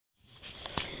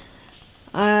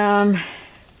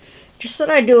Just thought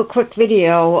I'd do a quick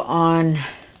video on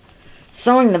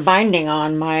sewing the binding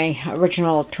on my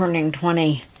original Turning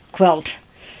 20 quilt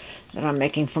that I'm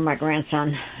making for my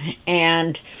grandson.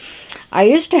 And I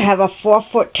used to have a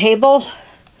 4-foot table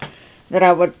that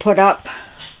I would put up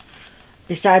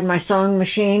beside my sewing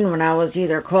machine when I was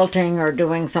either quilting or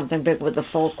doing something big with the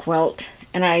full quilt.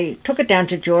 And I took it down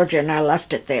to Georgia and I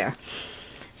left it there.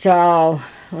 So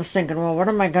I was thinking, well, what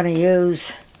am I going to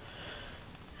use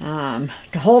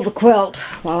to hold the quilt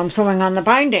while I'm sewing on the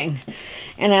binding?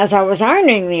 And as I was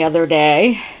ironing the other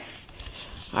day,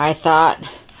 I thought,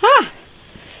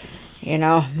 you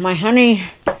know, my honey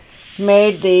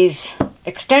made these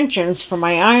extensions for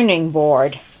my ironing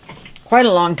board quite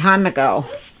a long time ago.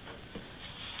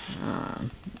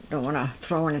 Don't want to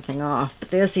throw anything off, but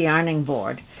there's the ironing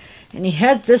board. And he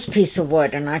had this piece of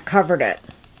wood and I covered it.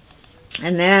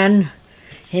 And then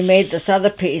he made this other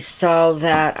piece so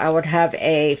that I would have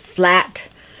a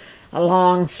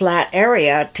long flat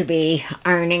area to be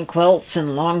ironing quilts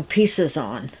and long pieces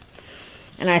on.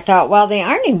 And I thought, well, the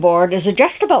ironing board is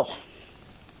adjustable.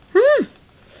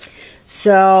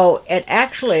 So it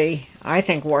actually, I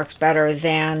think, works better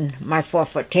than my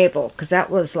 4-foot table, because that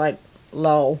was like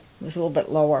low. It was a little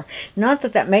bit lower. Not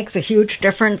that that makes a huge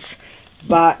difference,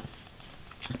 but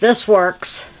this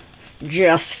works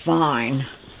just fine.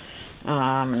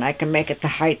 And I can make it the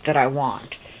height that I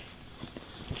want.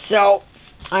 So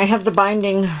I have the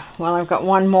binding. Well, I've got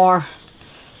one more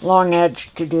long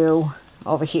edge to do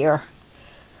over here.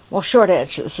 Well, short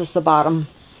edge. This is the bottom.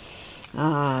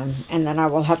 And then I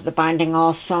will have the binding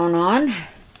all sewn on.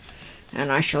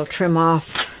 And I shall trim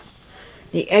off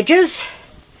the edges.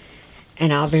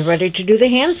 And I'll be ready to do the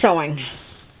hand sewing.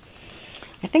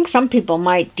 I think some people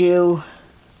might do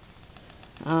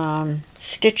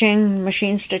stitching,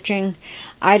 machine stitching.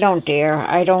 I don't dare.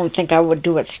 I don't think I would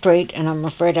do it straight, and I'm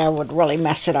afraid I would really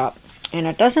mess it up. And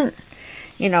it doesn't,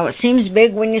 you know, it seems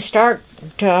big when you start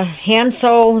to hand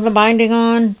sew the binding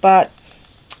on, but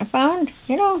I found,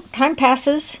 you know, time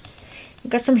passes.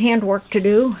 You've got some hand work to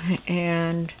do,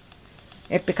 and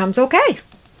it becomes okay.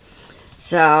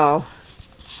 So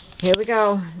here we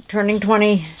go. Turning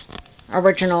 20,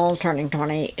 original Turning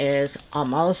 20 is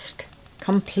almost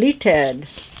completed.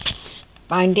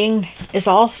 Binding is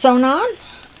all sewn on.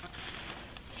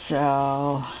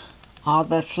 So all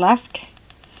that's left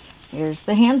is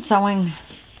the hand sewing.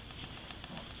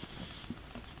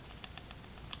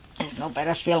 There's no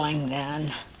better feeling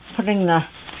than putting the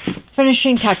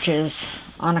finishing touches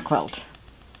on a quilt.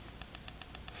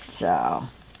 So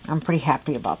I'm pretty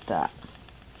happy about that.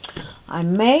 I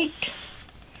might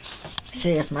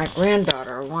see if my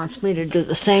granddaughter wants me to do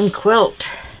the same quilt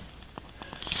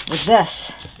with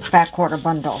this fat quarter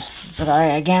bundle that I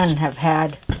again have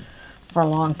had for a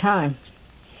long time.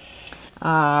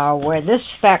 Where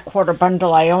this fat quarter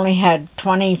bundle, I only had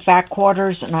 20 fat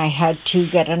quarters and I had to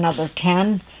get another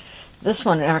 10. This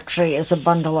one actually is a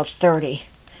bundle of 30,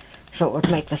 so it would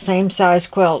make the same size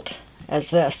quilt as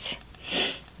this,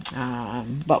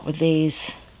 but with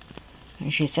these.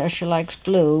 And she says she likes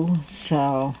blue,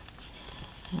 so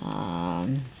I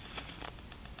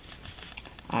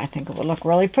think it would look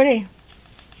really pretty.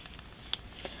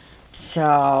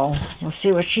 So we'll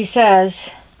see what she says.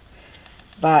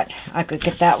 But I could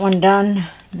get that one done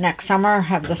next summer,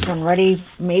 have this one ready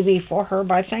maybe for her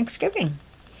by Thanksgiving.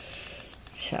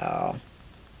 So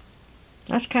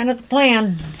that's kind of the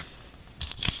plan.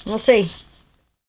 We'll see.